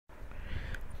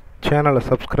சேனலை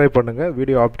சப்ஸ்கிரைப் பண்ணுங்கள்.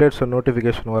 Video updates and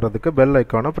notification வரதுக்கு பெல்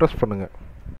ஐக்கானை ப்ரெஸ் பண்ணுங்கள்.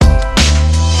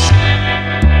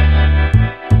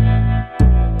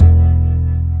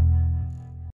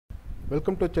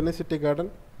 Welcome to Chennai city garden.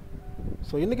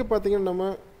 So இன்றைக்கி பார்த்திங்கன்னா நம்ம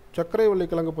சர்க்கரை வள்ளி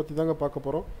கிழங்கு பற்றி தாங்க பார்க்க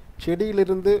போகிறோம்.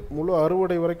 செடியிலிருந்து முழு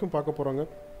அறுவடை வரைக்கும் பார்க்க போகிறோங்க.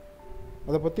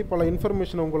 அதை பற்றி பல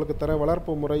இன்ஃபர்மேஷன் உங்களுக்கு தரேன்.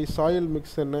 வளர்ப்பு முறை, சாயில்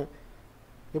மிக்ஸ் என்ன,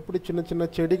 எப்படி சின்ன சின்ன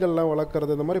செடிகள்லாம்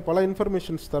வளர்க்குறது, இந்த மாதிரி பல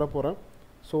இன்ஃபர்மேஷன்ஸ் தரப்போகிறேன்.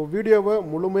 ஸோ வீடியோவை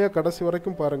முழுமையாக கடைசி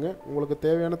வரைக்கும் பாருங்கள், உங்களுக்கு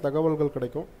தேவையான தகவல்கள்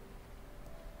கிடைக்கும்.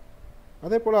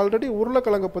 அதே போல் ஆல்ரெடி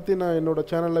உருளைக்கிழங்கை பற்றி நான் என்னோடய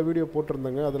சேனலில் வீடியோ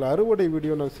போட்டிருந்தேங்க. அதில் அறுவடை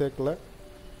வீடியோ நான் சேர்க்கலை.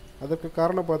 அதுக்கு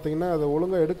காரணம் பார்த்திங்கன்னா அதை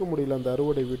ஒழுங்காக எடுக்க முடியல அந்த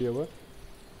அறுவடை வீடியோவை.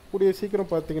 கூடிய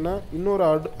சீக்கிரம் பார்த்திங்கன்னா இன்னொரு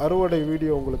அறுவடை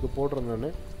வீடியோ உங்களுக்கு போடுறேன்.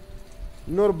 நான்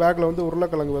இன்னொரு பேக்கில் வந்து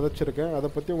உருளைக்கிழங்கு விதைச்சிருக்கேன், அதை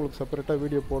பற்றி உங்களுக்கு செப்பரேட்டாக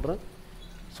வீடியோ போடுறேன்.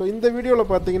 ஸோ இந்த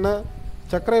வீடியோவில் பார்த்திங்கன்னா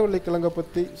சர்க்கரை வள்ளி கிழங்கை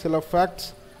பற்றி சில ஃபேக்ட்ஸ்,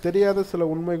 தெரியாத சில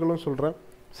உண்மைகளும் சொல்கிறேன்.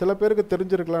 சில பேருக்கு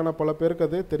தெரிஞ்சிருக்கலாம், ஆனால் பல பேருக்கு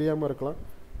அது தெரியாமல் இருக்கலாம்.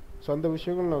 ஸோ அந்த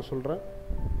விஷயங்கள் நான் சொல்கிறேன்.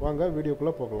 வாங்க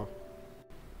வீடியோக்குள்ளே போகலாம்.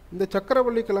 இந்த சர்க்கரை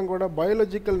வள்ளி கிழங்கோட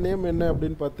பயாலஜிக்கல் நேம் என்ன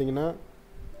அப்படின்னு பார்த்தீங்கன்னா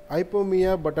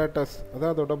ஐப்போமியா பட்டாட்டஸ்,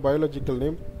 அதான் அதோட பயாலஜிக்கல்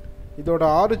நேம். இதோட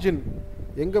ஆரிஜின்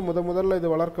எங்கே முதல்ல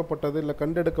இது வளர்க்கப்பட்டது இல்லை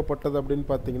கண்டெடுக்கப்பட்டது அப்படின்னு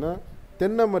பார்த்தீங்கன்னா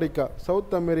தென் அமெரிக்கா,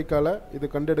 சவுத் அமெரிக்காவில் இது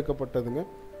கண்டெடுக்கப்பட்டதுங்க.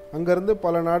 அங்கேருந்து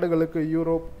பல நாடுகளுக்கு,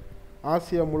 யூரோப்,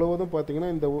 ஆசியா முழுவதும்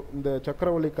பார்த்திங்கன்னா இந்த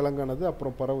சக்கரவள்ளி கிழங்கானது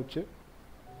அப்புறம் பரவுச்சு.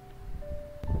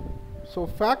 ஸோ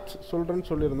ஃபேக்ட்ஸ் சொல்கிறேன்னு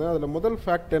சொல்லியிருந்தேன். அதில் முதல்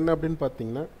ஃபேக்ட் என்ன அப்படின்னு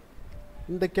பார்த்தீங்கன்னா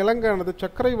இந்த கிழங்கானது,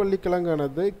 சர்க்கரை வள்ளி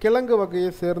கிழங்கானது கிழங்கு வகையை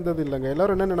சேர்ந்தது இல்லைங்க.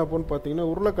 எல்லோரும் என்ன நினைப்போம்னு பார்த்தீங்கன்னா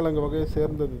உருளைக்கிழங்கு வகையை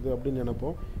சேர்ந்தது இது அப்படின்னு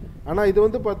நினைப்போம். ஆனால் இது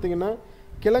வந்து பார்த்திங்கன்னா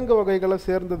கிழங்கு வகைகளை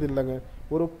சேர்ந்தது இல்லைங்க,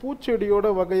 ஒரு பூச்செடியோட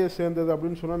வகையை சேர்ந்தது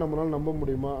அப்படின்னு சொன்னால் நம்மளால் நம்ப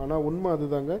முடியுமா? ஆனால் உண்மை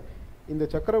அதுதாங்க. இந்த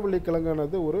சக்கரவள்ளி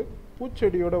கிழங்கானது ஒரு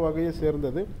பூச்செடியோட வகையை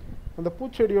சேர்ந்தது. அந்த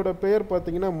பூச்செடியோட பெயர்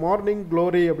பார்த்திங்கன்னா மார்னிங்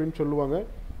க்ளோரி அப்படின்னு சொல்லுவாங்க.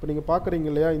 இப்போ நீங்கள் பார்க்குறீங்க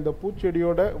இல்லையா, இந்த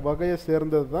பூச்செடியோட வகையை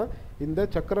சேர்ந்தது தான் இந்த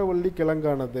சக்கரவள்ளி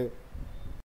கிழங்கானது.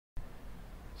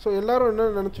 ஸோ எல்லோரும் என்ன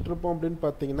நினச்சிட்ருப்போம் அப்படின்னு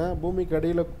பார்த்தீங்கன்னா பூமிக்கு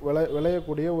அடியில்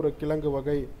விளையக்கூடிய ஒரு கிழங்கு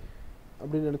வகை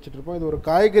அப்படின்னு நினச்சிட்ருப்போம். இது ஒரு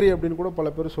காய்கறி அப்படின்னு கூட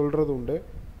பல பேர் சொல்கிறது உண்டு.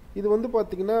 இது வந்து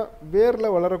பார்த்திங்கன்னா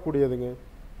வேரில் வளரக்கூடியதுங்க.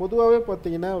 பொதுவாகவே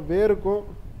பார்த்திங்கன்னா வேருக்கும்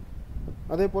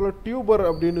அதே போல் டியூபர்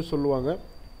அப்படின்னு சொல்லுவாங்க.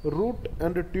 ரூட்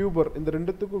அண்டு டியூபர், இந்த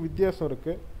ரெண்டுத்துக்கும் வித்தியாசம்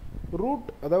இருக்குது. ரூட்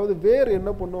அதாவது வேர் என்ன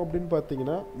பண்ணும் அப்படின்னு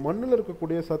பார்த்தீங்கன்னா மண்ணில்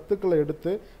இருக்கக்கூடிய சத்துக்களை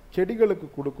எடுத்து செடிகளுக்கு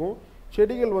கொடுக்கும்.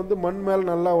 செடிகள் வந்து மண் மேல்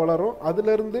நல்லா வளரும்,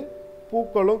 அதிலிருந்து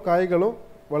பூக்களும் காய்களும்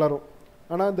வளரும்.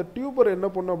 ஆனால் இந்த டியூபர் என்ன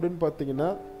பண்ணும் அப்படின்னு பார்த்தீங்கன்னா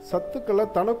சத்துக்களை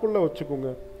தனக்குள்ளே வச்சுக்கோங்க.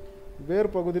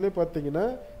 வேர் பகுதியிலே பார்த்தீங்கன்னா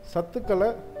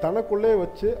சத்துக்களை தனக்குள்ளே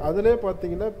வச்சு அதிலே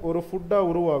பார்த்தீங்கன்னா ஒரு ஃபுட்டாக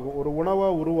உருவாகும், ஒரு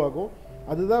உணவாக உருவாகும்.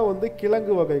 அதுதான் வந்து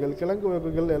கிழங்கு வகைகள். கிழங்கு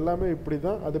வகைகள் எல்லாமே இப்படி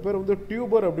தான். அது பேர் வந்து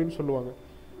டியூபர் அப்படின்னு சொல்லுவாங்க.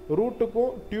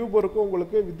 ரூட்டுக்கும் டியூபருக்கும்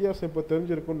உங்களுக்கு வித்தியாசம் இப்போ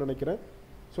தெரிஞ்சிருக்கும்னு நினைக்கிறேன்.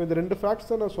 ஸோ இந்த ரெண்டு ஃபேக்ட்ஸ்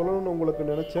தான் நான் சொல்லணும்னு உங்களுக்கு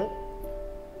நினச்சேன்.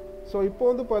 ஸோ இப்போ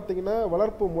வந்து பார்த்திங்கன்னா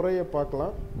வளர்ப்பு முறையை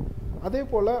பார்க்கலாம். அதே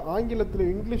போல்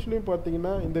ஆங்கிலத்திலையும் இங்கிலீஷ்லேயும்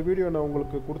பார்த்தீங்கன்னா இந்த வீடியோ நான்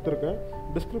உங்களுக்கு கொடுத்துருக்கேன்.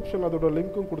 டிஸ்கிரிப்ஷன் அதோட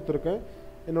லிங்க்கும் கொடுத்துருக்கேன்.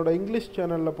 என்னோடய இங்கிலீஷ்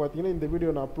சேனலில் பார்த்தீங்கன்னா இந்த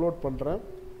வீடியோ நான் அப்லோட் பண்ணுறேன்.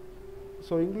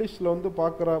 ஸோ இங்கிலீஷில் வந்து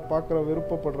பார்க்குற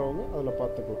விருப்பப்படுறவங்க அதில்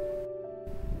பார்த்துக்கலாம்.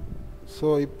 ஸோ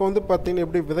இப்போ வந்து பார்த்தீங்கன்னா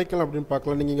எப்படி விதைக்கலாம் அப்படின்னு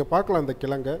பார்க்கலாம். நீங்கள் இங்கே பார்க்கலாம் இந்த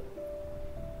கிழங்கை.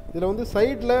 இதில் வந்து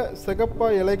சைடில்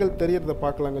சிகப்பாக இலைகள் தெரியறதை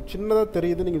பார்க்கலாங்க, சின்னதாக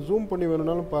தெரியுது. நீங்கள் ஜூம் பண்ணி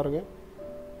வேணும்னாலும் பாருங்கள்.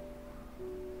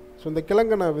 ஸோ இந்த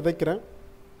கிழங்கை நான் விதைக்கிறேன்,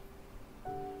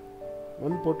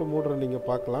 மண் போட்டு மூடுறேன், நீங்கள்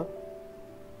பார்க்கலாம்.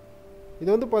 இது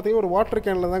வந்து பார்த்திங்கன்னா ஒரு வாட்டர்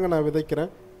கேனில் தாங்க நான்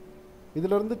விதைக்கிறேன்.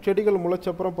 இதிலேருந்து செடிகள்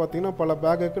முளைச்சப்புறம் பார்த்திங்கன்னா பல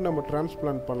பேக்குக்கு நம்ம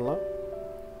டிரான்ஸ்பிளான்ட் பண்ணலாம்.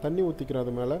 தண்ணி ஊற்றிக்கிறேன்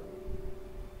அது மேலே.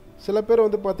 சில பேர்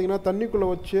வந்து பார்த்திங்கன்னா தண்ணிக்குள்ளே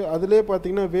வச்சு அதிலே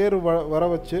பார்த்திங்கன்னா வேறு வர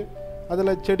வச்சு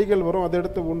அதில் செடிகள் வரும், அதை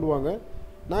எடுத்து ஊண்டுவாங்க.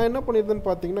 நான் என்ன பண்ணியிருந்தேன்னு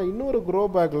பார்த்தீங்கன்னா இன்னொரு க்ரோ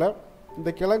பேக்கில் இந்த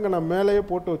கிழங்கை நான் மேலேயே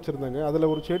போட்டு வச்சுருந்தேங்க. அதில்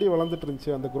ஒரு செடி வளர்ந்துட்டு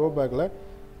இருந்துச்சு அந்த க்ரோ பேக்கில்.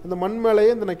 அந்த மண்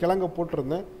மேலேயே இந்த நான் கிழங்கை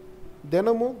போட்டிருந்தேன்.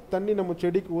 தினமும் தண்ணி நம்ம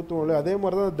செடிக்கு ஊற்றுவோம் இல்லையா, அதே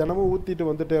மாதிரி தான் தினமும் ஊற்றிட்டு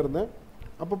வந்துகிட்டே இருந்தேன்.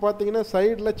 அப்போ பார்த்தீங்கன்னா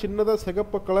சைடில் சின்னதாக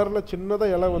சிகப்பு கலரில்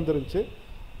சின்னதாக இலை வந்துருந்துச்சு.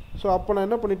 ஸோ அப்போ நான்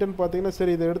என்ன பண்ணிட்டேன்னு பார்த்தீங்கன்னா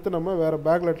சரி இதை எடுத்து நம்ம வேறு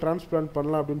பேக்கில் டிரான்ஸ்பிளான்ட்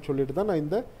பண்ணலாம் அப்படின்னு சொல்லிட்டு தான் நான்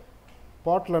இந்த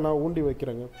பாட்டில் நான் ஊண்டி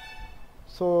வைக்கிறேங்க.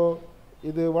 ஸோ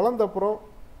இது வளர்ந்தப்புறம்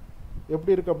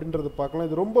எப்படி இருக்குது அப்படின்றது பார்க்கலாம்.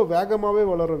 இது ரொம்ப வேகமாகவே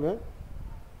வளருங்க.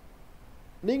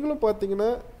 நீங்களும் பார்த்தீங்கன்னா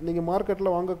நீங்கள்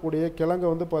மார்க்கெட்டில் வாங்கக்கூடிய கிழங்கை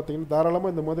வந்து பார்த்தீங்கன்னா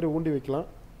தாராளமாக இந்த மாதிரி ஊண்டி வைக்கலாம்.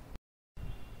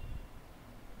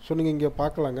 ஸோ நீங்கள் இங்கே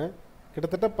பார்க்கலாங்க,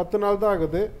 கிட்டத்தட்ட 10 நாள் தான்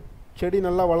ஆகுது, செடி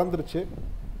நல்லா வளர்ந்துருச்சு.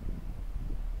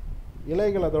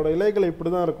 இலைகள், அதோட இலைகள்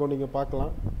இப்படி தான் இருக்கும், நீங்கள்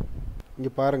பார்க்கலாம்.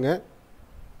 இங்கே பாருங்கள்,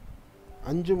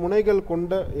 5 முனைகள்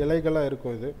கொண்ட இலைகளாக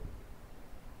இருக்கும் இது.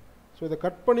 ஸோ இதை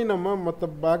கட் பண்ணி நம்ம மற்ற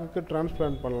பேக்குக்கு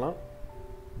டிரான்ஸ்பிளான்ட் பண்ணலாம்.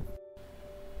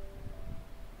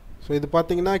 ஸோ இது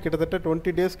பார்த்தீங்கன்னா கிட்டத்தட்ட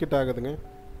 20 days கிட்ட ஆகுதுங்க.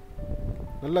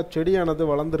 நல்லா செடியானது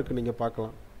வளர்ந்துருக்கு, நீங்கள்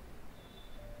பார்க்கலாம்.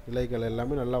 இலைகள்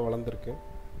எல்லாமே நல்லா வளர்ந்துருக்கு.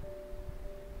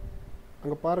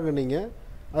 அங்கே பாருங்கள் நீங்கள்,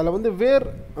 அதில் வந்து வேர்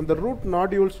அந்த ரூட்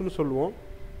நாடியூல்ஸ்னு சொல்லுவோம்.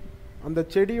 அந்த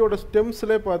செடியோட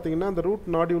ஸ்டெம்ஸ்லேயே பார்த்தீங்கன்னா அந்த ரூட்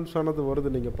நாடியூல்ஸ் ஆனது வருது,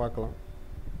 நீங்கள் பார்க்கலாம்.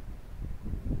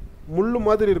 முள்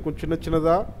மாதிரி இருக்கும் சின்ன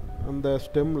சின்னதாக அந்த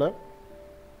ஸ்டெம்மில்.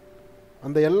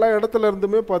 அந்த எல்லா இடத்துல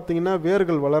இருந்துமே பார்த்தீங்கன்னா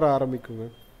வேர்கள் வளர ஆரம்பிக்குங்க.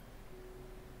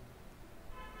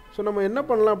 ஸோ நம்ம என்ன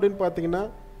பண்ணலாம் அப்படின்னு பார்த்தீங்கன்னா,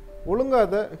 ஒழுங்காக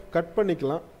அதை கட்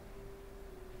பண்ணிக்கலாம்.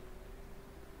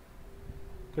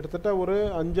 கிட்டத்தட்ட ஒரு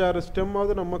 5-6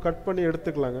 ஸ்டெம்மாவது நம்ம கட் பண்ணி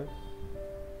எடுத்துக்கலாங்க.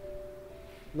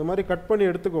 இந்த மாதிரி கட் பண்ணி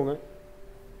எடுத்துக்கோங்க.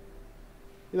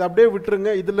 இது அப்படியே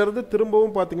விட்டுருங்க. இதிலிருந்து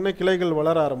திரும்பவும் பார்த்தீங்கன்னா கிளைகள்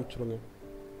வளர ஆரம்பிச்சிருங்க.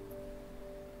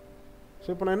 ஸோ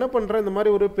இப்போ நான் என்ன பண்ணுறேன், இந்த மாதிரி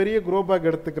ஒரு பெரிய க்ரோ பேக்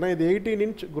எடுத்துக்கிறேன். இது 18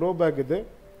 இன்ச் க்ரோ பேக்.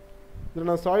 இதில்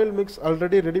நான் சாயில் மிக்ஸ்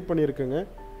ஆல்ரெடி ரெடி பண்ணியிருக்கேங்க.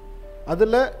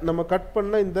 அதில் நம்ம கட்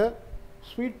பண்ண இந்த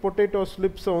ஸ்வீட் பொட்டேட்டோ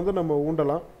ஸ்லிப்ஸை வந்து நம்ம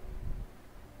ஊண்டலாம்.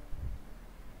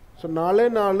 ஸோ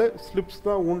 4 ஸ்லிப்ஸ்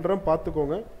தான் ஊண்டுறேன்,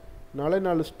 பார்த்துக்கோங்க.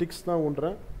 4 ஸ்டிக்ஸ் தான்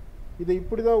ஊண்டுறேன். இதை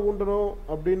இப்படி தான் ஊண்டணும்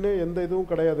அப்படின்னு எந்த இதுவும்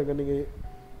கிடையாதுங்க. நீங்கள்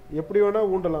எப்படி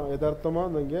வேணால் ஊண்டலாம்,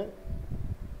 யதார்த்தமாக நீங்கள்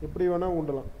எப்படி வேணால்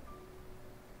ஊண்டலாம்.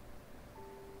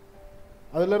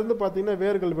 அதிலிருந்து பார்த்தீங்கன்னா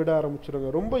வேர்கள் விட ஆரம்பிச்சிடுங்க.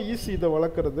 ரொம்ப ஈஸி இதை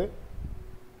வளர்க்குறது.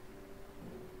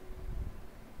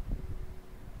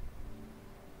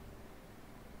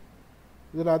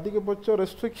 இதில் அதிகபட்சம்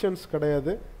ரெஸ்ட்ரிக்ஷன்ஸ்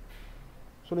கிடையாது.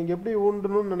 ஸோ நீங்கள் எப்படி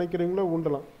ஊண்டணும்னு நினைக்கிறீங்களோ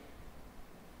ஊண்டலாம்.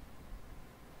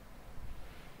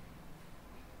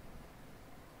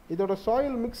 இதோட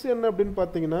சாயில் மிக்ஸ் என்ன அப்படின்னு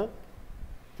பார்த்தீங்கன்னா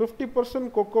 50%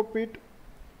 cocopeat,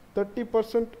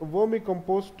 30%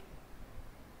 vermicompost,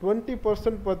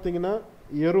 20% பார்த்தீங்கன்னா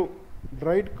எரு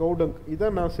ட்ரைட் cowdung.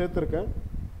 இதான் நான் சேர்த்துருக்கேன்.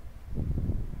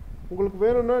 உங்களுக்கு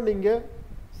வேணும்னா நீங்கள்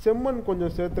செம்மண்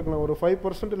கொஞ்சம் சேர்த்துக்கலாம். ஒரு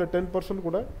 5% இல்லை 10%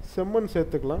 கூட செம்மண்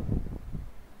சேர்த்துக்கலாம்.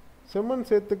 செம்மண்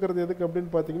சேர்த்துக்கிறது எதுக்கு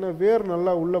அப்படின்னு பார்த்தீங்கன்னா வேர்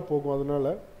நல்லா உள்ளே போகும்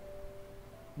அதனால்.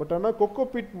 பட் ஆனால்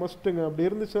கொக்கோபீட் மஸ்ட்டுங்க. அப்படி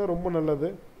இருந்துச்சுன்னா ரொம்ப நல்லது.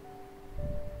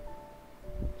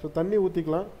 ஸோ தண்ணி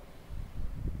ஊற்றிக்கலாம்.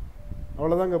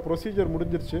 அவ்வளோதாங்க, ப்ரொசீஜர்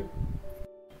முடிஞ்சிருச்சு.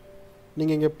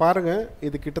 நீங்கள் இங்கே பாருங்கள்,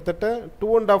 இது கிட்டத்தட்ட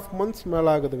 2.5 months மேலே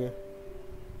ஆகுதுங்க.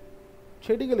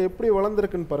 செடிகள் எப்படி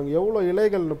வளர்ந்துருக்குன்னு பாருங்கள், எவ்வளோ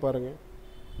இலைகள்னு பாருங்கள்.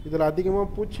 இதில் அதிகமாக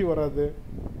பூச்சி வராது,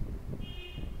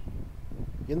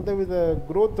 எந்தவித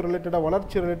க்ரோத் ரிலேட்டடாக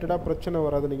வளர்ச்சி ரிலேட்டடாக பிரச்சனை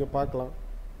வராது. நீங்கள் பார்க்கலாம்,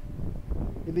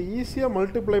 இது ஈஸியாக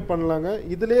மல்டிப்ளை பண்ணலாங்க.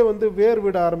 இதிலே வந்து வேர்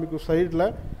விட ஆரம்பிக்கும் சைடில்.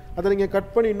 அதை நீங்கள்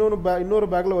கட் பண்ணி இன்னொரு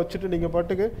பேக்கில் வச்சுட்டு நீங்கள்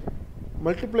பாட்டுக்கு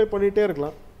மல்டிப்ளை பண்ணிகிட்டே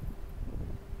இருக்கலாம்.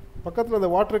 பக்கத்தில் அந்த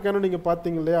வாட்டர் கேனும் நீங்கள்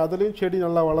பார்த்தீங்க இல்லையா, அதுலேயும் செடி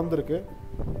நல்லா வளர்ந்துருக்கு.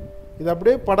 இது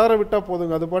அப்படியே படர விட்டால்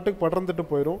போதுங்க, அது பாட்டுக்கு படர்ந்துட்டு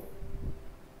போயிடும்.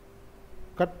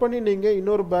 கட் பண்ணி நீங்கள்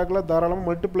இன்னொரு பேக்கில் தாராளமாக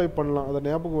மல்டிப்ளை பண்ணலாம், அதை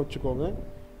ஞாபகம் வச்சுக்கோங்க.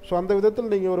 ஸோ அந்த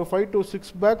விதத்தில் நீங்கள் ஒரு 5 to 6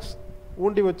 பேக்ஸ்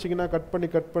ஊண்டி வச்சிங்கன்னா கட்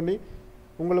பண்ணி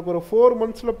உங்களுக்கு ஒரு 4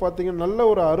 months பார்த்தீங்கன்னா நல்ல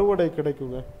ஒரு அறுவடை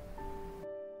கிடைக்குங்க.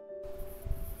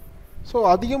 ஸோ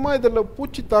அதிகமாக இதில்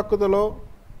பூச்சி தாக்குதலோ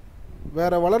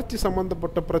வேறு வளர்ச்சி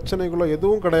சம்மந்தப்பட்ட பிரச்சனைகளோ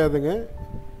எதுவும் கிடையாதுங்க.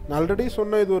 நான் ஆல்ரெடி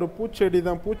சொன்னேன், இது ஒரு பூச்செடி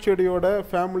தான், பூச்செடியோட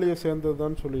ஃபேமிலியை சேர்ந்தது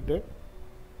தான் சொல்லிட்டு.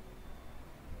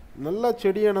 நல்லா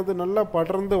செடியானது நல்லா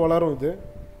படர்ந்து வளரும். இது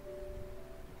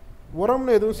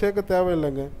உரம்னு எதுவும் சேர்க்க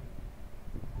தேவையில்லைங்க.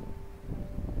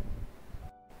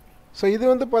 ஸோ இது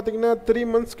வந்து பார்த்திங்கன்னா 3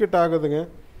 months கிட்ட ஆகுதுங்க.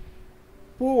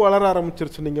 பூ வளர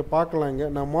ஆரம்பிச்சிருச்சு, நீங்கள் பார்க்கலாங்க.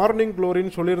 நான் மார்னிங்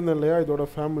க்ளோரின்னு சொல்லியிருந்தேன் இல்லையா, இதோட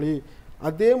ஃபேமிலி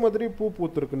அதே மாதிரி பூ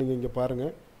பூத்துருக்கு. நீங்கள் இங்கே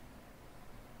பாருங்கள்.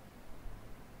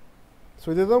 ஸோ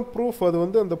இதுதான் ப்ரூஃப், அது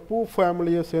வந்து அந்த பூ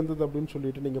ஃபேமிலியை சேர்ந்தது அப்படின்னு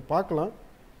சொல்லிட்டு நீங்கள் பார்க்கலாம்.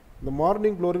 இந்த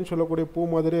மார்னிங் க்ளோரின்னு சொல்லக்கூடிய பூ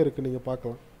மாதிரியே இருக்குது, நீங்கள்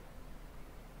பார்க்கலாம்.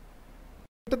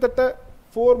 கிட்டத்தட்ட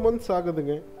 4 months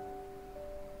ஆகுதுங்க.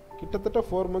 கிட்டத்தட்ட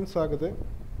 4 months ஆகுது.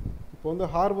 இப்போ வந்து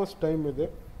ஹார்வெஸ்ட் டைம். இது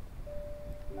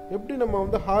எப்படி நம்ம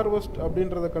வந்து ஹார்வெஸ்ட்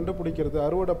அப்படின்றத கண்டுபிடிக்கிறது,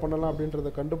 அறுவடை பண்ணலாம் அப்படின்றத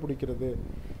கண்டுபிடிக்கிறது,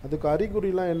 அதுக்கு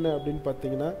அறிகுறிலாம் என்ன அப்படின்னு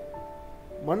பார்த்தீங்கன்னா,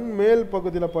 மண் மேல்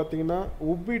பகுதியில் பார்த்தீங்கன்னா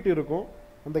உப்பிட்டு இருக்கும்,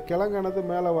 அந்த கிழங்கானது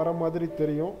மேலே வர மாதிரி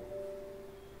தெரியும்.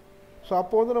 ஸோ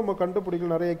அப்போ வந்து நம்ம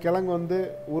கண்டுபிடிக்கலாம் நிறைய கிழங்கு வந்து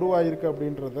உருவாயிருக்கு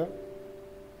அப்படின்றத.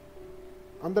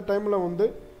 அந்த டைமில் வந்து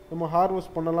நம்ம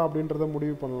ஹார்வெஸ்ட் பண்ணலாம் அப்படின்றத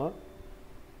முடிவு பண்ணலாம்.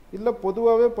 இல்லை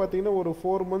பொதுவாகவே பார்த்தீங்கன்னா ஒரு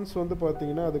 4 months வந்து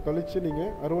பார்த்தீங்கன்னா அது கழித்து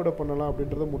நீங்கள் அறுவடை பண்ணலாம்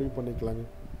அப்படின்றத முடிவு பண்ணிக்கலாங்க.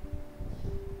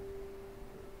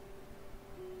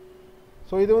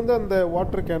 ஸோ இது வந்து அந்த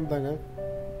வாட்டர் கேன் தாங்க.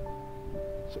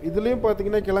 ஸோ இதுலேயும்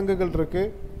பார்த்தீங்கன்னா கிழங்குகள்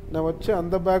இருக்குது. நான் வச்ச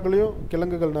அந்த பேக்லேயும்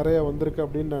கிழங்குகள் நிறையா வந்திருக்கு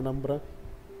அப்படின்னு நான் நம்புகிறேன்.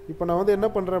 இப்போ நான் வந்து என்ன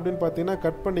பண்ணுறேன் அப்படின்னு பார்த்தீங்கன்னா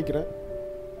கட் பண்ணிக்கிறேன்.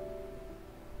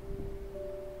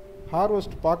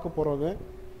 ஹார்வெஸ்ட் பார்க்க போகிறவங்க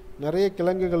நிறைய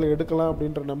கிழங்குகள் எடுக்கலாம்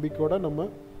அப்படின்ற நம்பிக்கையோடு நம்ம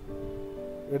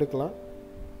எடுக்கலாம்.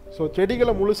 ஸோ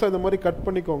செடிகளை முழுசாக இந்த மாதிரி கட்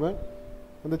பண்ணிக்கோங்க.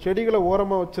 அந்த செடிகளை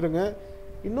ஓரமாக வச்சுருங்க.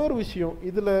 இன்னொரு விஷயம்,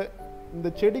 இதில் இந்த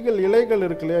செடிகள் இலைகள்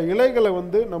இருக்கு இல்லையா, இலைகளை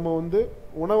வந்து நம்ம வந்து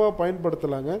உணவாக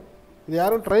பயன்படுத்தலாங்க. இது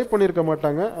யாரும் ட்ரை பண்ணியிருக்க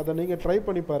மாட்டாங்க, அதை நீங்கள் ட்ரை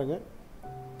பண்ணி பாருங்கள்.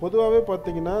 பொதுவாகவே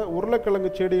பார்த்தீங்கன்னா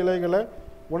உருளைக்கிழங்கு செடி இலைகளை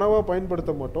உணவாக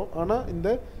பயன்படுத்த மாட்டோம். ஆனால் இந்த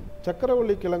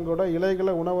சக்கரவள்ளி கிழங்கோட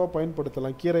இலைகளை உணவாக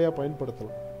பயன்படுத்தலாம், கீரையாக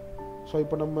பயன்படுத்தலாம். ஸோ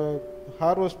இப்போ நம்ம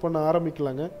ஹார்வெஸ்ட் பண்ண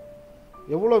ஆரம்பிக்கலாங்க.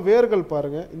 எவ்வளோ வேர்கள்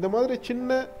பாருங்கள். இந்த மாதிரி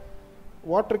சின்ன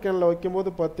வாட்டர் கேனில் வைக்கும்போது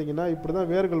பார்த்தீங்கன்னா இப்படி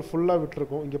தான் வேர்கள் ஃபுல்லாக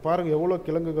விட்டுருக்கும். இங்கே பாருங்கள் எவ்வளோ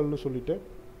கிழங்குகள்னு சொல்லிட்டு.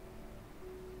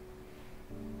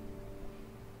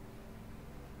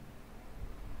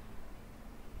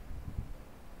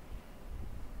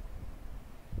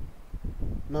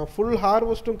 நான் ஃபுல்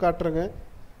ஹார்வெஸ்ட்டும் காட்டுறேங்க.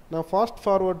 நான் ஃபாஸ்ட்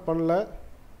ஃபார்வர்ட் பண்ணல,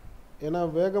 ஏன்னா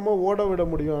வேகமாக ஓட விட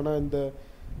முடியும். ஆனால்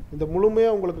இந்த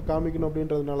முழுமையாக உங்களுக்கு காமிக்கணும்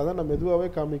அப்படின்றதுனால தான் நான் மெதுவாகவே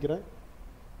காமிக்கிறேன்.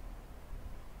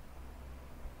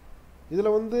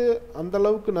 இதில் வந்து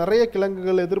அந்தளவுக்கு நிறைய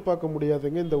கிழங்குகள் எதிர்பார்க்க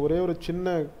முடியாதுங்க இந்த ஒரே ஒரு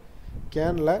சின்ன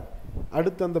கேனில்.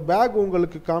 அடுத்து அந்த பேக்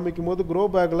உங்களுக்கு காமிக்கும் போது க்ரோ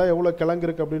பேக்கில் எவ்வளோ கிழங்கு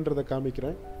இருக்குது அப்படின்றத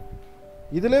காமிக்கிறேன்.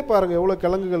 இதிலே பாருங்கள் எவ்வளோ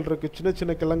கிழங்குகள் இருக்குது, சின்ன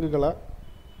சின்ன கிழங்குகளாக.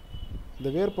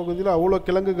 இந்த வேர் பகுதியில் அவ்வளோ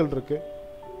கிழங்குகள் இருக்குது.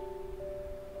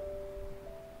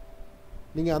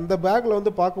 நீங்கள் அந்த பேக்கில்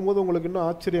வந்து பார்க்கும்போது உங்களுக்கு இன்னும்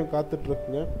ஆச்சரியம்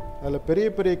காத்துட்ருக்குங்க. அதில் பெரிய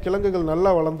பெரிய கிழங்குகள்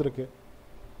நல்லா வளர்ந்துருக்கு.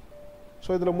 ஸோ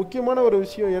இதில் முக்கியமான ஒரு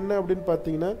விஷயம் என்ன அப்படின்னு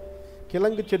பார்த்தீங்கன்னா,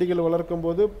 கிழங்கு செடிகள் வளர்க்கும்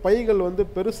போது பைகள் வந்து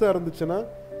பெருசாக இருந்துச்சுன்னா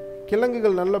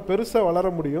கிழங்குகள் நல்லா பெருசாக வளர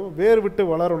முடியும், வேர் விட்டு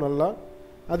வளரும் நல்லா.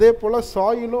 அதே போல்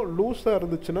சாயிலும் லூஸாக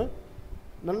இருந்துச்சுன்னா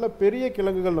நல்ல பெரிய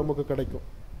கிழங்குகள் நமக்கு கிடைக்கும்.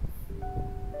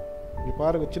 இங்கே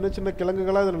பாருங்கள் சின்ன சின்ன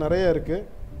கிழங்குகளாக இதில் நிறைய இருக்குது.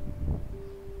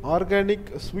 ஆர்கானிக்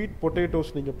ஸ்வீட்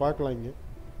பொட்டேட்டோஸ் நீங்கள் பார்க்கலாம்.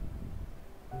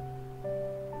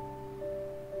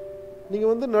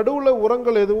 நீங்கள் வந்து நடுவில்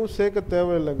உரங்கள் எதுவும் சேர்க்க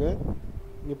தேவையில்லைங்க.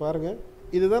 இங்கே பாருங்கள்,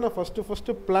 இதுதான் நான்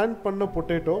ஃபஸ்ட்டு பிளான்ட் பண்ண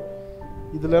பொட்டேட்டோ.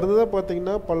 இதிலேருந்து தான்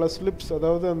பார்த்தீங்கன்னா பல ஸ்லிப்ஸ்,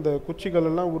 அதாவது அந்த குச்சிகள்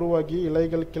எல்லாம் உருவாகி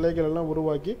இலைகள் கிளைகள் எல்லாம்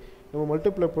உருவாகி நம்ம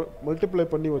மல்டிப்ளை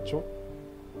பண்ணி வச்சோம்.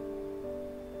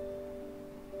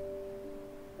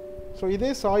 ஸோ இதே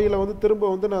சாயில வந்து திரும்ப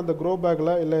வந்து நான் அந்த க்ரோ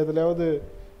பேக்கில் இல்லை எதுலையாவது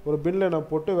ஒரு பின்னில் நான்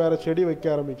போட்டு வேறு செடி வைக்க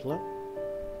ஆரம்பிக்கலாம்.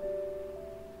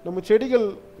 நம்ம செடிகள்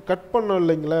கட் பண்ணோம்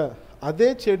இல்லைங்களா, அதே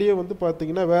செடியை வந்து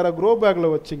பார்த்தீங்கன்னா வேறு க்ரோ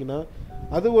பேக்கில் வச்சிங்கன்னா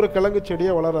அது ஒரு கிழங்கு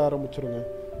செடியை வளர ஆரம்பிச்சிருங்க.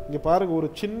 இங்கே பாருங்கள் ஒரு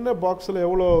சின்ன பாக்ஸில்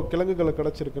எவ்வளோ கிழங்குகளை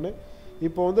கிடச்சிருக்குன்னு.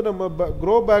 இப்போ வந்து நம்ம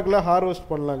க்ரோ பேக்கில்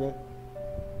ஹார்வெஸ்ட் பண்ணலாங்க.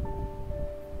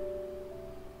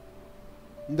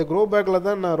 இந்த க்ரோ பேக்கில்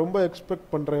தான் நான் ரொம்ப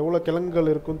எக்ஸ்பெக்ட் பண்ணுறேன். எவ்வளோ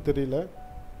கிழங்குகள் இருக்குன்னு தெரியல.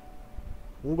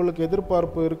 உங்களுக்கு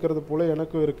எதிர்பார்ப்பு இருக்கிறது போல்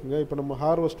எனக்கும் இருக்குங்க. இப்போ நம்ம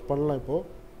ஹார்வெஸ்ட் பண்ணலாம். இப்போது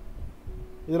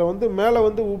இதில் வந்து மேலே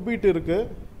வந்து உப்பிட்டு இருக்குது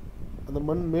அந்த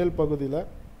மண் மேல் பகுதியில்.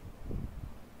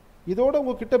 இதோட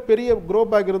உங்ககிட்ட பெரிய க்ரோ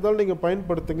பேக் இருந்தாலும் நீங்கள்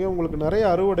பயன்படுத்துங்க, உங்களுக்கு நிறைய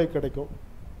அறுவடை கிடைக்கும்.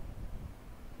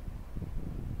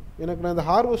 எனக்கு நான் இந்த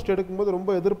ஹார்வெஸ்ட் எடுக்கும்போது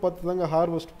ரொம்ப எதிர்பார்த்து தாங்க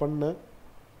ஹார்வெஸ்ட் பண்ணேன்.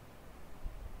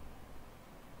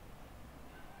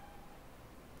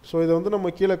 ஸோ இதை வந்து நம்ம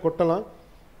கீழே கொட்டலாம்.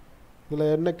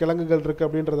 இதில் என்ன கிழங்குகள் இருக்குது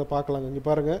அப்படின்றத பார்க்கலாங்க. இங்கே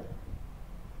பாருங்கள்,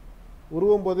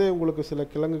 உருவும் போதே உங்களுக்கு சில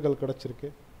கிழங்குகள் கிடச்சிருக்கு.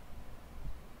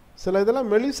 சில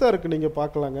இதெல்லாம் மெலிசாக இருக்குது, நீங்கள்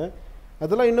பார்க்கலாங்க.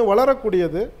 அதெல்லாம் இன்னும்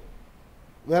வளரக்கூடியது.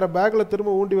 வேறு பேக்கில்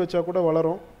திரும்ப ஊண்டி வச்சா கூட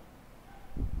வளரும்.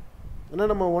 ஏன்னா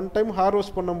நம்ம ஒன் டைம்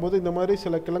ஹார்வெஸ்ட் பண்ணும்போது இந்த மாதிரி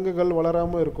சில கிழங்குகள்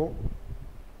வளராமல் இருக்கும்.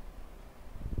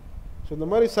 ஸோ இந்த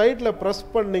மாதிரி சைடில் ப்ரெஸ்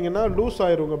பண்ணிங்கன்னா லூஸ்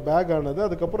ஆயிருங்க பேக் ஆனது.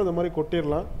 அதுக்கப்புறம் இந்த மாதிரி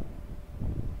கொட்டிடலாம்.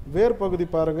 வேர் பகுதி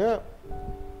பாருங்கள்,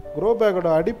 க்ரோ பேக்கோட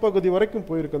அடிப்பகுதி வரைக்கும்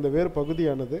போயிருக்கு அந்த வேர்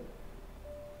பகுதியானது.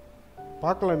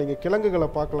 பார்க்கலாம், நீங்கள் கிழங்குகளை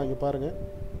பார்க்கலாம். இங்கே பாருங்கள்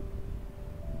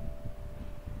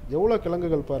எவ்வளோ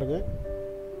கிழங்குகள் பாருங்கள்.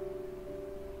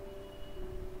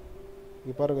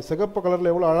 இங்கே பாருங்கள் சிகப்பு கலரில்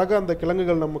எவ்வளோ அழகாக அந்த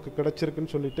கிழங்குகள் நமக்கு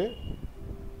கிடச்சிருக்குன்னு சொல்லிட்டு.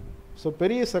 ஸோ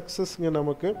பெரிய சக்ஸஸ்ங்க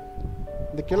நமக்கு.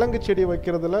 இந்த கிழங்கு செடி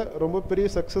வைக்கிறதுல ரொம்ப பெரிய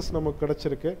சக்ஸஸ் நமக்கு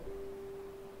கிடச்சிருக்கு.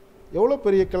 எவ்வளோ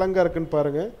பெரிய கிழங்காக இருக்குன்னு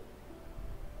பாருங்கள்.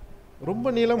 ரொம்ப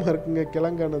நீளமாக இருக்குங்க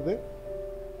கிழங்கானது.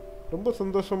 ரொம்ப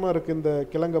சந்தோஷமாக இருக்குது இந்த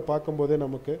கிழங்கை பார்க்கும்போதே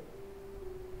நமக்கு.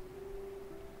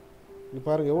 இங்கே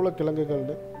பாருங்கள் எவ்வளோ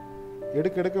கிழங்குகள்னு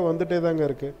எடுக்க வந்துட்டே தாங்க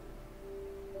இருக்குது.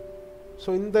 ஸோ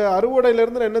இந்த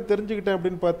அறுவடையிலேருந்து நான் என்ன தெரிஞ்சுக்கிட்டேன்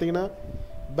அப்படின்னு பார்த்தீங்கன்னா,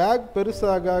 பேக்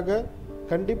பெருசாக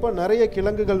கண்டிப்பாக நிறைய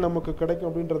கிழங்குகள் நமக்கு கிடைக்கும்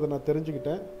அப்படின்றத நான்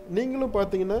தெரிஞ்சுக்கிட்டேன். நீங்களும்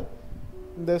பார்த்தீங்கன்னா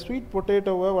இந்த ஸ்வீட்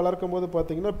பொட்டேட்டோவை வளர்க்கும் போது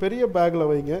பார்த்தீங்கன்னா பெரிய பேக்கில்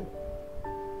வைங்க.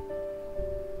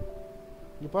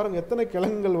 இங்கே பாருங்கள் எத்தனை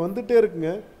கிழங்குகள் வந்துகிட்டே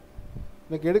இருக்குங்க.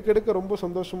 எனக்கு எடுக்க ரொம்ப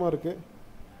சந்தோஷமாக இருக்குது.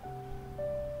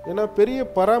 ஏன்னா பெரிய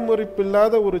பராமரிப்பு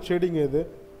இல்லாத ஒரு செடிங்க இது.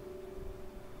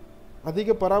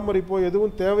 அதிக பராமரிப்போ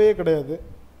எதுவும் தேவையே கிடையாது.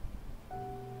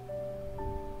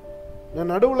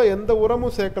 நான் நடுவில் எந்த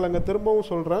உரமும் சேர்க்கலைங்க. திரும்பவும்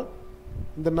சொல்கிறேன்,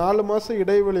 இந்த 4 மாத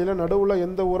இடைவெளியில் நடுவில்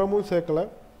எந்த உரமும் சேர்க்கலை.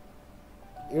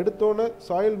 எடுத்தோன்னே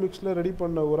சாயில் மிக்ஸில் ரெடி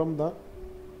பண்ண உரம் தான்.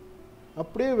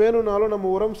 அப்படியே வேணும்னாலும் நம்ம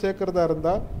உரம் சேர்க்குறதா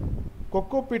இருந்தால்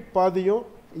cocopeat பாதியும்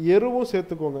எருவும்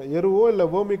சேர்த்துக்கோங்க. எருவோ இல்லை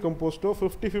vermicompost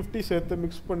 50-50 சேர்த்து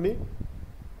மிக்ஸ் பண்ணி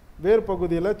வேர்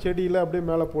பகுதியில் செடியில் அப்படியே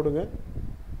மேலே போடுங்க.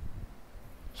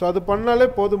 ஸோ அது பண்ணாலே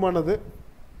போதுமானது.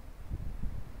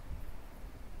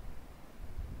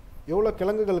 எவ்வளோ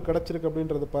கிழங்குகள் கிடச்சிருக்கு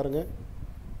அப்படின்றத பாருங்கள்.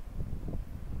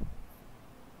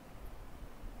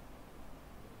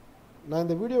 நான்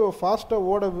இந்த வீடியோவை ஃபாஸ்ட்டாக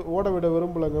ஓட விட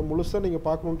விரும்பலைங்க. முழுசாக நீங்கள்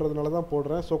பார்க்கணுன்றதுனால தான்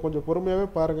போடுறேன். ஸோ கொஞ்சம் பொறுமையாகவே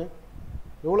பாருங்கள்.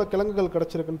 எவ்வளோ கிழங்குகள்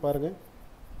கிடச்சிருக்குன்னு பாருங்கள்.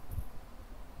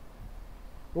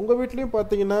 உங்கள் வீட்லேயும்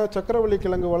பார்த்தீங்கன்னா சக்கரவள்ளி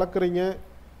கிழங்கு வளர்க்குறீங்க,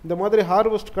 இந்த மாதிரி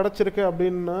ஹார்வெஸ்ட் கிடச்சிருக்கு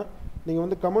அப்படின்னா நீங்கள்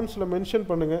வந்து கமெண்ட்ஸில் மென்ஷன்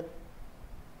பண்ணுங்கள்.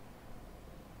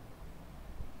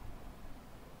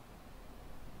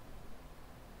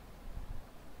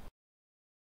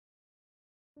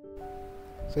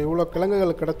 ஸோ இவ்வளோ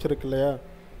கிழங்குகள் கிடச்சிருக்கு இல்லையா?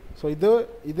 ஸோ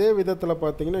இதே விதத்தில்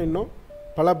பார்த்தீங்கன்னா இன்னும்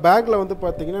பல பேக்கில் வந்து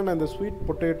பார்த்தீங்கன்னா நான் இந்த ஸ்வீட்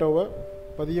பொட்டேட்டோவை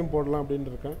பதியம் போடலாம் அப்படின்னு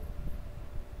இருக்கேன்.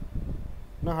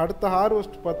 நான் அடுத்த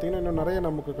ஹார்வெஸ்ட் பார்த்தீங்கன்னா இன்னும் நிறைய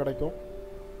நமக்கு கிடைக்கும்.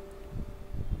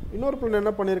 இன்னொரு பிளான்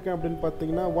என்ன பண்ணியிருக்கேன் அப்படின்னு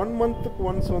பார்த்தீங்கன்னா 1 மந்த்துக்கு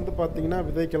ஒன்ஸ் வந்து பார்த்தீங்கன்னா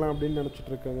விதைக்கலாம் அப்படின்னு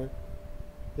நினச்சிட்டு இருக்கேங்க.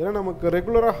 ஏன்னா நமக்கு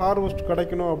ரெகுலராக ஹார்வெஸ்ட்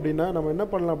கிடைக்கணும் அப்படின்னா நம்ம என்ன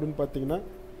பண்ணலாம் அப்படின்னு பார்த்தீங்கன்னா,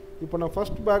 இப்போ நான்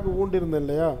ஃபஸ்ட் பேக் ஊண்டிருந்தேன்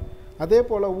இல்லையா, அதே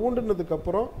போல்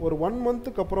ஊண்டினதுக்கப்புறம் ஒரு 1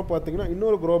 மந்த்துக்கு அப்புறம் பார்த்தீங்கன்னா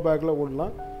இன்னொரு க்ரோ பேக்கில்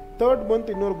ஊடலாம், 3rd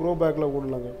மந்த் இன்னொரு க்ரோ பேக்கில்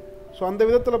ஊடலாங்க. ஸோ அந்த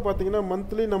விதத்தில் பார்த்தீங்கன்னா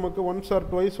மந்த்லி நமக்கு 1 or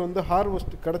 2 வந்து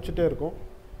ஹார்வெஸ்ட் கிடச்சிட்டே இருக்கும்.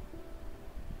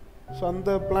 ஸோ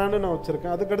அந்த பிளானு நான்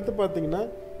வச்சுருக்கேன். அதுக்கடுத்து பார்த்தீங்கன்னா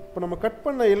இப்போ நம்ம கட்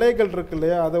பண்ண இலைகள் இருக்கு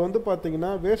இல்லையா, அதை வந்து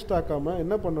பார்த்தீங்கன்னா வேஸ்ட் ஆக்காமல்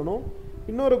என்ன பண்ணணும்,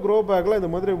 இன்னொரு க்ரோ பேக்கில் இந்த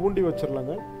மாதிரி ஊண்டி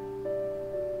வச்சிடலாங்க.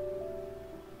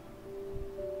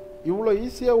 இவ்வளோ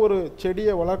ஈஸியாக ஒரு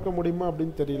செடியை வளர்க்க முடியுமா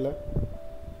அப்படின்னு தெரியல.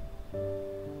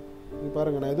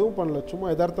 பாருங்கள், நான் எதுவும் பண்ணல, சும்மா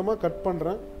யதார்த்தமாக கட்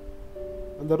பண்ணுறேன்.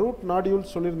 அந்த ரூட்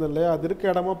நாடியூல் சொல்லியிருந்தேன் இல்லையா, அது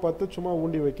இருக்க இடமா பார்த்து சும்மா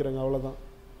ஊண்டி வைக்கிறேங்க, அவ்வளோதான்.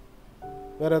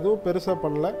 வேறு எதுவும் பெருசாக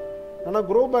பண்ணல. ஆனால்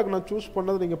க்ரோ பேக் நான் சூஸ்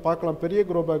பண்ணது நீங்கள் பார்க்கலாம், பெரிய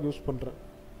க்ரோ பேக் யூஸ் பண்ணுறேன்.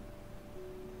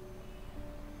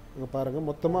 இங்கே பாருங்கள்,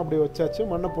 மொத்தமாக அப்படியே வச்சாச்சு,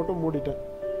 மண்ணை போட்டு மூடிட்டேன்.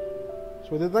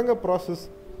 ஸோ இதுதாங்க ப்ராசஸ்.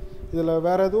 இதில்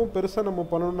வேறு எதுவும் பெருசாக நம்ம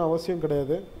பண்ணணும்னு அவசியம்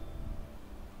கிடையாது.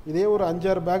 இதே ஒரு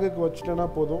 5-6 பேக்குக்கு வச்சுட்டேன்னா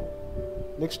போதும்.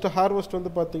 நெக்ஸ்ட் ஹார்வெஸ்ட்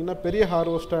வந்து பார்த்தீங்கன்னா பெரிய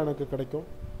ஹார்வெஸ்ட்டாக எனக்கு கிடைக்கும்.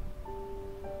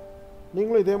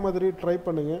 நீங்களும் இதே மாதிரி ட்ரை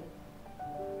பண்ணுங்கள்.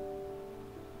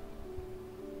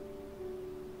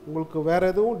 உங்களுக்கு வேறு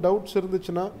எதுவும் டவுட்ஸ்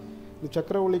இருந்துச்சுன்னா இந்த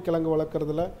சக்கரவள்ளி கிழங்கு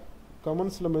வளர்க்குறதுல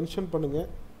கமெண்ட்ஸில் மென்ஷன் பண்ணுங்கள்.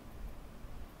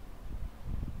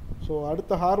 ஸோ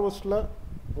அடுத்த ஹார்வெஸ்ட்டில்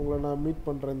உங்களை நான் மீட்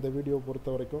பண்ணுறேன் இந்த வீடியோ பொறுத்த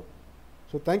வரைக்கும்.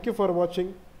 ஸோ தேங்க்யூ ஃபார்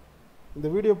வாட்சிங். இந்த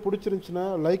வீடியோ பிடிச்சிருந்துச்சின்னா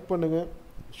லைக் பண்ணுங்கள்,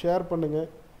 ஷேர் பண்ணுங்கள்.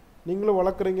 நீங்களும்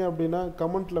வளர்க்குறீங்க அப்படின்னா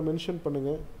கமெண்ட்டில் மென்ஷன்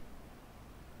பண்ணுங்கள்.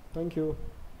 தேங்க்யூ.